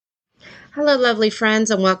Hello, lovely friends,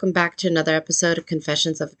 and welcome back to another episode of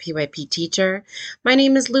Confessions of a PYP Teacher. My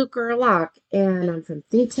name is Luke Gerlach, and I'm from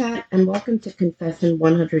ThinkChat, and welcome to Confession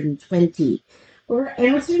 120. We're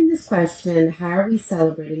answering this question: how are we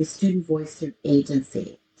celebrating student voice through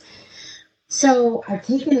agency? So, I've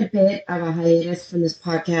taken a bit of a hiatus from this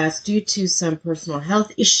podcast due to some personal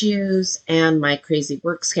health issues and my crazy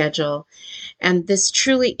work schedule. And this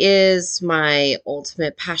truly is my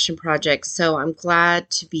ultimate passion project. So I'm glad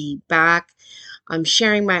to be back. I'm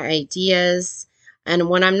sharing my ideas. And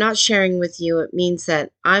when I'm not sharing with you, it means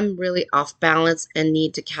that I'm really off balance and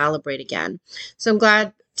need to calibrate again. So I'm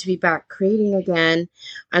glad to be back creating again.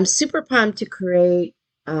 I'm super pumped to create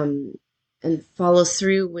and follow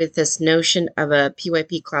through with this notion of a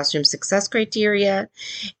PYP classroom success criteria.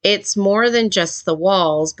 It's more than just the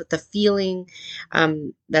walls, but the feeling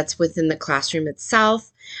that's within the classroom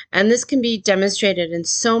itself. And this can be demonstrated in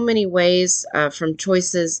so many ways, from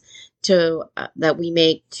choices to that we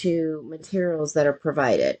make to materials that are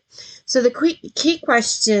provided. So the key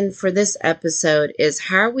question for this episode is: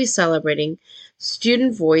 how are we celebrating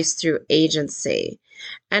student voice through agency?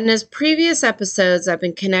 And as previous episodes, I've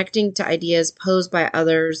been connecting to ideas posed by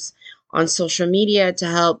others on social media to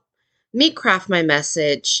help me craft my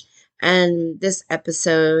message, and this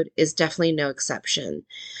episode is definitely no exception.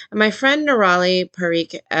 And my friend Nirali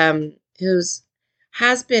Parikh, who's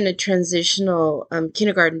has been a transitional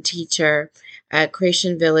kindergarten teacher at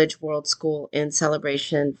Creation Village World School in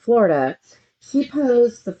Celebration, Florida, she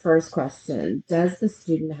posed the first question: does the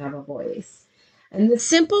student have a voice? And the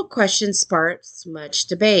simple question sparks much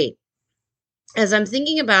debate. As I'm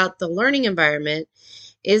thinking about the learning environment,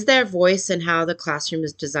 is there voice in how the classroom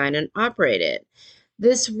is designed and operated?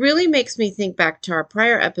 This really makes me think back to our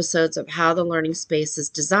prior episodes of how the learning space is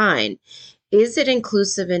designed. Is it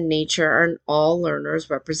inclusive in nature? Are all learners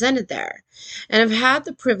represented there? And I've had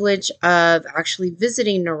the privilege of actually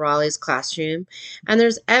visiting Nirali's classroom, and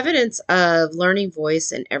there's evidence of learning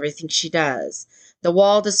voice in everything she does. The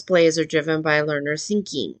wall displays are driven by learner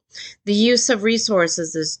thinking. The use of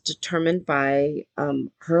resources is determined by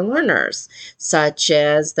her learners, such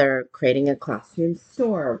as they're creating a classroom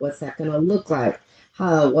store. What's that going to look like?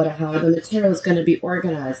 How are the materials going to be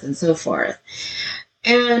organized, and so forth.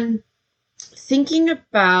 And thinking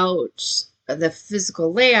about the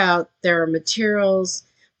physical layout, there are materials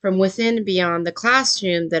from within and beyond the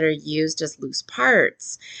classroom that are used as loose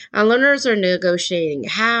parts. And learners are negotiating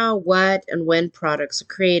how, what, and when products are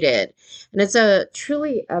created. And it's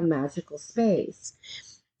truly a magical space.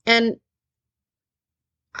 And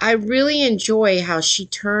I really enjoy how she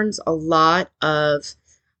turns a lot of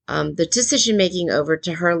the decision making over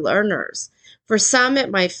to her learners. For some, it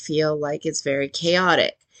might feel like it's very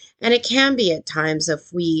chaotic, and it can be at times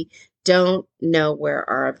if we don't know where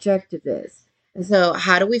our objective is. And so,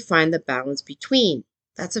 how do we find the balance between?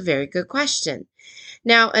 That's a very good question.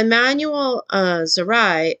 Now, Emmanuel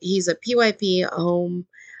Zarai, he's a PYP home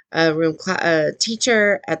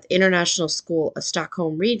teacher at the International School of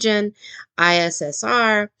Stockholm Region,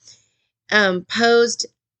 ISSR, posed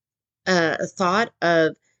a thought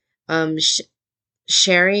of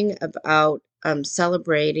sharing about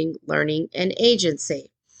celebrating learning and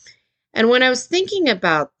agency. And when I was thinking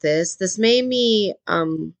about this made me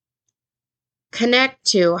connect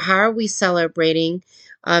to: how are we celebrating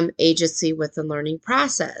agency with the learning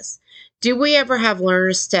process? Do we ever have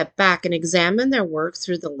learners step back and examine their work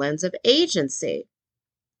through the lens of agency?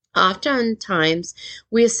 Oftentimes,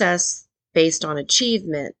 we assess based on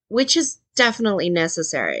achievement, which is definitely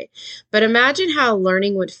necessary. But imagine how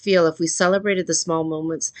learning would feel if we celebrated the small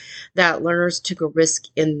moments that learners took a risk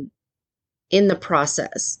in the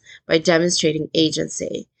process by demonstrating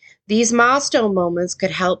agency. These milestone moments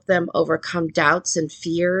could help them overcome doubts and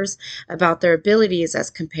fears about their abilities as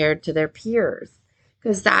compared to their peers,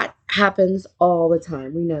 because that happens all the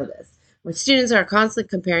time. We know this. When students are constantly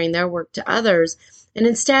comparing their work to others, and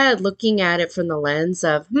instead looking at it from the lens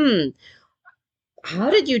of, how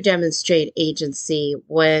did you demonstrate agency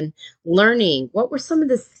when learning? What were some of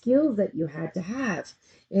the skills that you had to have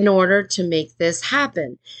in order to make this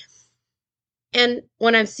happen? And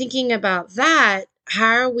when I'm thinking about that,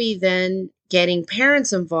 how are we then getting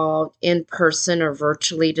parents involved in person or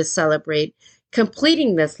virtually to celebrate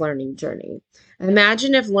completing this learning journey?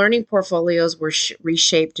 Imagine if learning portfolios were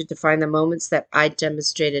reshaped to define the moments that I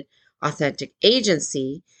demonstrated authentic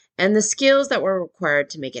agency and the skills that were required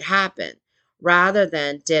to make it happen, rather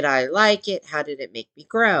than did I like it? How did it make me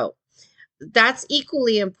grow? That's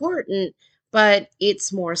equally important, but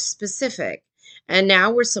it's more specific. And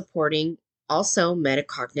now we're supporting also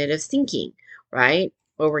metacognitive thinking, right?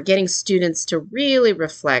 Where we're getting students to really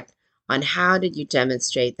reflect on how did you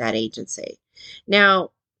demonstrate that agency.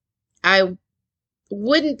 Now, I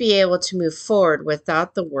wouldn't be able to move forward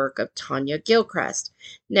without the work of Tanya Gilchrist.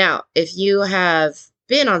 Now, if you have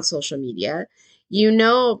been on social media, you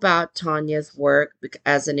know about Tanya's work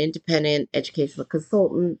as an independent educational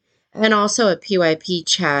consultant and also a PYP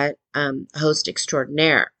chat host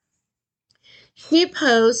extraordinaire. He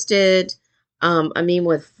posted a meme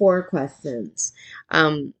with 4 questions.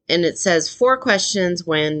 And it says 4 questions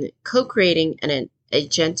when co-creating an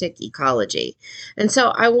agentic ecology. And so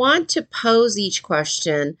I want to pose each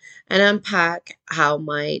question and unpack how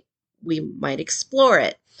we might explore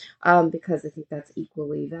it. Because I think that's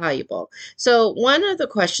equally valuable. So one of the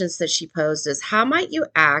questions that she posed is, how might you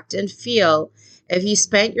act and feel if you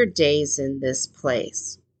spent your days in this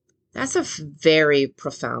place? That's a very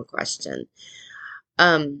profound question.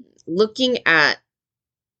 Looking at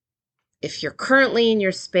if you're currently in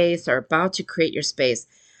your space or about to create your space,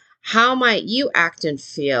 how might you act and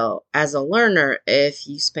feel as a learner if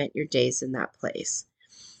you spent your days in that place?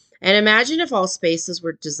 And imagine if all spaces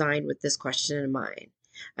were designed with this question in mind.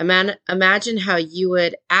 Imagine how you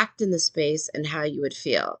would act in the space and how you would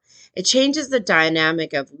feel. It changes the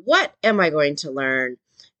dynamic of what am I going to learn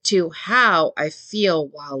to how I feel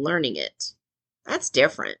while learning it. That's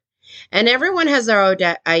different. And everyone has their own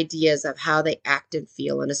ideas of how they act and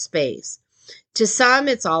feel in a space. To some,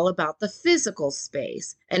 it's all about the physical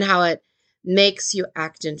space and how it makes you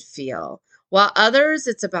act and feel. While others,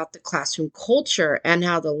 it's about the classroom culture and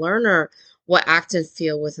how the learner will act and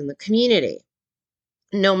feel within the community.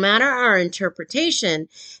 No matter our interpretation,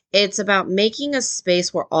 it's about making a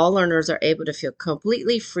space where all learners are able to feel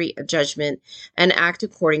completely free of judgment and act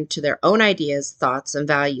according to their own ideas, thoughts, and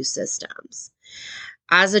value systems.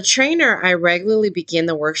 As a trainer, I regularly begin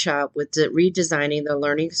the workshop with redesigning the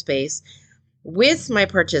learning space with my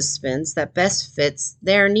participants that best fits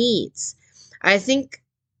their needs. I think,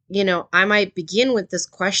 I might begin with this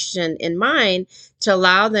question in mind to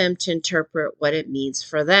allow them to interpret what it means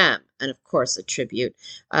for them. And of course, attribute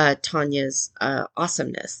Tanya's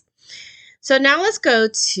awesomeness. So now let's go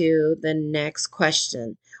to the next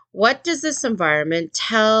question. What does this environment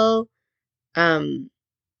tell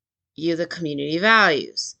you the community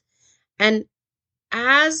values? And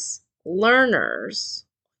as learners,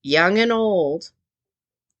 young and old,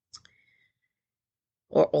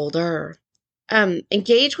 or older,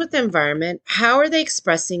 engage with the environment, how are they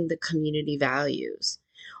expressing the community values?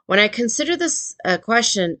 When I consider this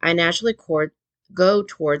question, I naturally go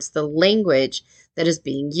towards the language that is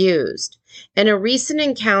being used. In a recent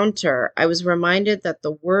encounter, I was reminded that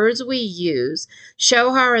the words we use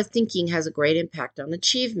show how our thinking has a great impact on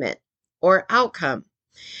achievement or outcome.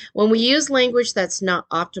 When we use language that's not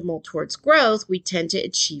optimal towards growth, we tend to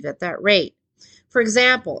achieve at that rate. For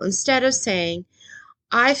example, instead of saying,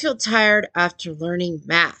 I feel tired after learning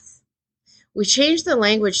math, we change the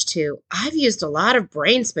language to, I've used a lot of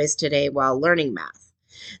brain space today while learning math.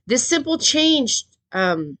 This simple change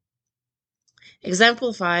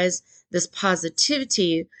exemplifies this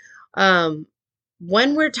positivity when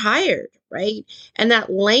we're tired, right? And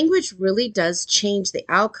that language really does change the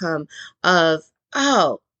outcome of,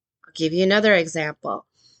 oh, I'll give you another example.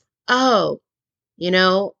 Oh,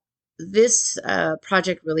 this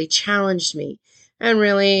project really challenged me and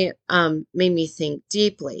really made me think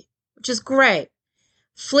deeply, which is great.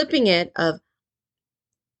 Flipping it of,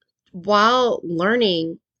 while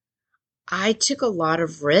learning, I took a lot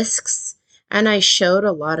of risks and I showed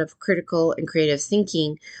a lot of critical and creative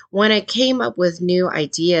thinking when I came up with new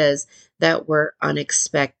ideas that were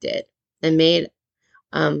unexpected and made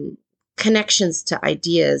connections to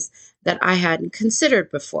ideas that I hadn't considered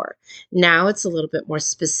before. Now it's a little bit more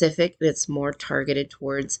specific and it's more targeted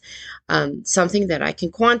towards something that I can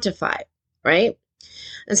quantify, right?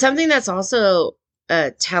 And something that's also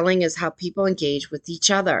telling is how people engage with each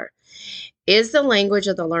other. Is the language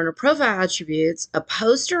of the learner profile attributes a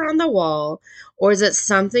poster on the wall, or is it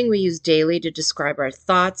something we use daily to describe our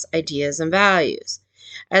thoughts, ideas, and values?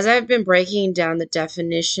 As I've been breaking down the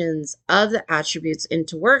definitions of the attributes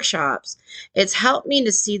into workshops, it's helped me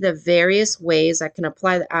to see the various ways I can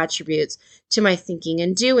apply the attributes to my thinking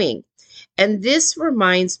and doing. And this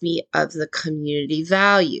reminds me of the community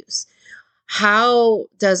values. How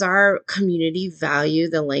does our community value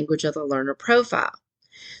the language of the learner profile?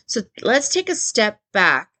 So let's take a step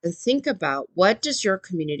back and think about, what does your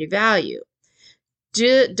community value?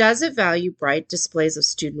 Does it value bright displays of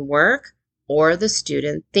student work or the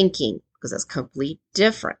student thinking? Because that's completely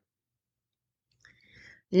different.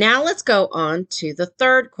 Now let's go on to the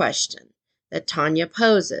third question that Tanya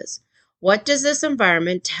poses. What does this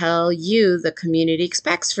environment tell you the community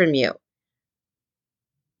expects from you?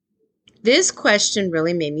 This question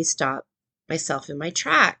really made me stop myself in my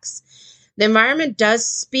tracks. The environment does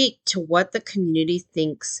speak to what the community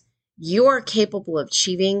thinks you are capable of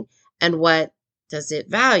achieving and what does it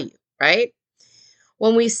value, right?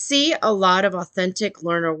 When we see a lot of authentic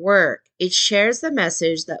learner work, it shares the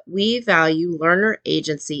message that we value learner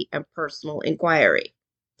agency and personal inquiry.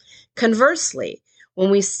 Conversely, when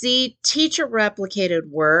we see teacher replicated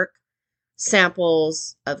work,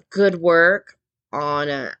 samples of good work on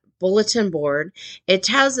a bulletin board, it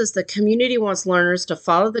tells us the community wants learners to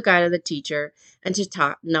follow the guide of the teacher and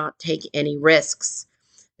to not take any risks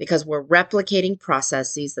because we're replicating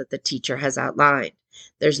processes that the teacher has outlined.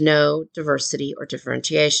 There's no diversity or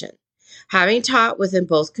differentiation. Having taught within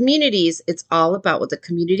both communities, it's all about what the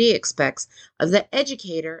community expects of the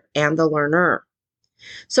educator and the learner.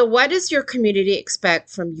 So, what does your community expect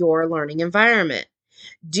from your learning environment?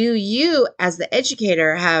 Do you, as the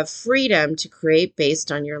educator, have freedom to create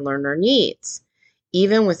based on your learner needs,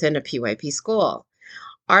 even within a PYP school?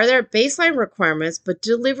 Are there baseline requirements, but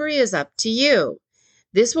delivery is up to you?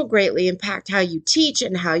 This will greatly impact how you teach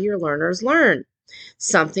and how your learners learn.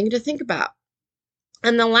 Something to think about.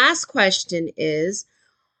 And the last question is,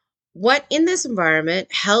 what in this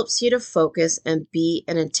environment helps you to focus and be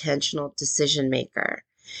an intentional decision maker?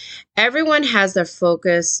 Everyone has their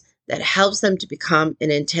focus that helps them to become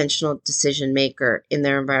an intentional decision maker in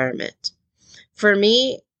their environment. For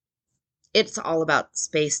me, it's all about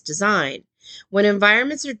space design. When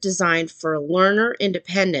environments are designed for learner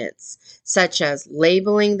independence, such as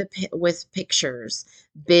labeling with pictures,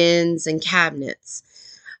 bins, and cabinets,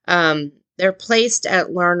 they're placed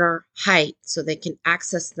at learner height so they can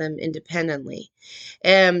access them independently.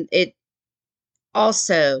 It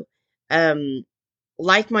also,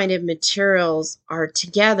 like-minded materials are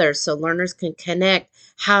together so learners can connect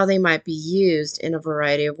how they might be used in a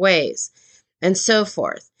variety of ways, and so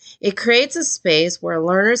forth. It creates a space where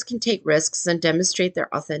learners can take risks and demonstrate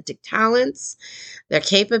their authentic talents, their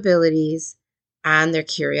capabilities, and their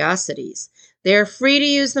curiosities. They are free to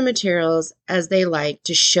use the materials as they like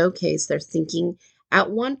to showcase their thinking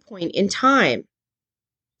at one point in time.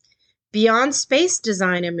 Beyond space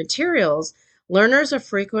design and materials, learners are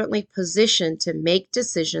frequently positioned to make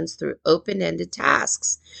decisions through open-ended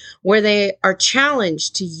tasks, where they are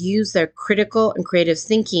challenged to use their critical and creative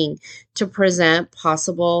thinking to present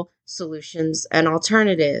possible solutions and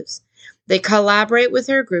alternatives. They collaborate with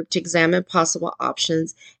their group to examine possible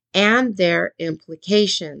options and their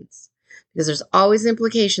implications. Because there's always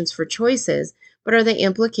implications for choices, but are they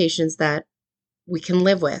implications that we can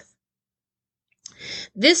live with?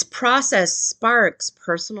 This process sparks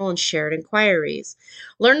personal and shared inquiries.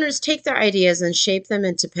 Learners take their ideas and shape them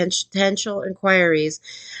into potential inquiries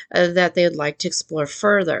that they would like to explore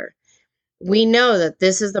further. We know that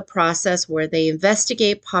this is the process where they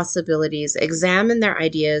investigate possibilities, examine their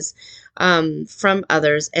ideas from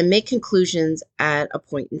others, and make conclusions at a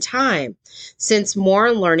point in time, since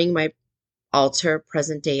more learning might alter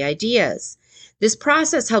present day ideas. This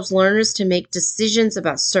process helps learners to make decisions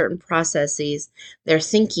about certain processes, their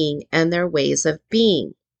thinking, and their ways of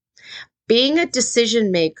being. Being a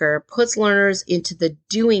decision maker puts learners into the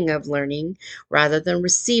doing of learning rather than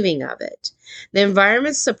receiving of it. The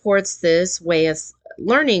environment supports this way of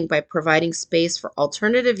learning by providing space for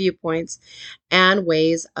alternative viewpoints and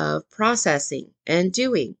ways of processing and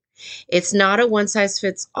doing. It's not a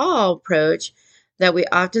one-size-fits-all approach that we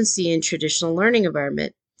often see in traditional learning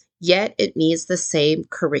environment, yet it meets the same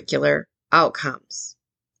curricular outcomes.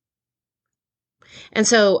 And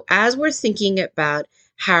so as we're thinking about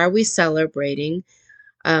how are we celebrating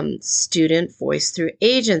student voice through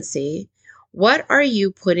agency, what are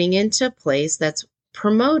you putting into place that's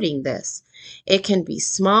promoting this? It can be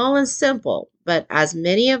small and simple, but as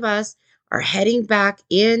many of us are heading back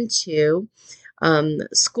into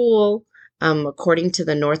school, according to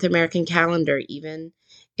the North American calendar, even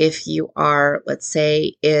if you are, let's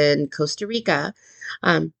say, in Costa Rica,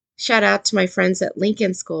 shout out to my friends at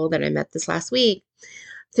Lincoln School that I met this last week.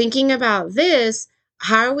 Thinking about this,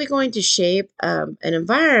 how are we going to shape an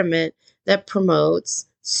environment that promotes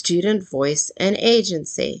student voice and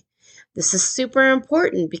agency? This is super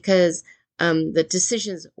important because the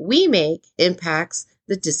decisions we make impacts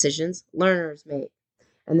the decisions learners make.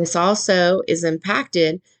 And this also is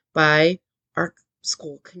impacted by our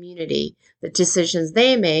school community, the decisions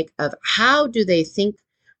they make of how do they think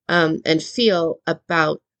and feel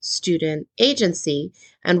about student agency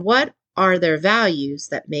and what are their values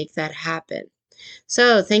that make that happen.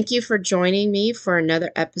 So thank you for joining me for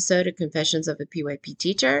another episode of Confessions of a PYP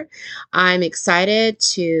Teacher. I'm excited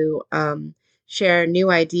to share new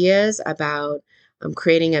ideas about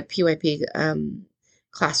creating a PYP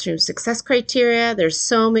classroom success criteria. There's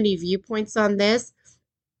so many viewpoints on this.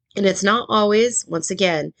 And it's not always, once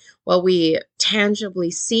again, what we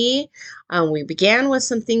tangibly see. We began with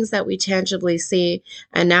some things that we tangibly see,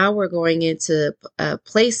 and now we're going into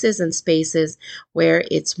places and spaces where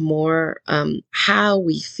it's more how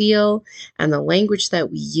we feel and the language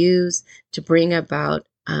that we use to bring about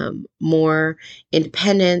more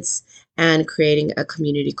independence and creating a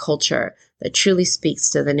community culture that truly speaks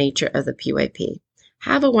to the nature of the PYP.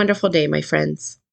 Have a wonderful day, my friends.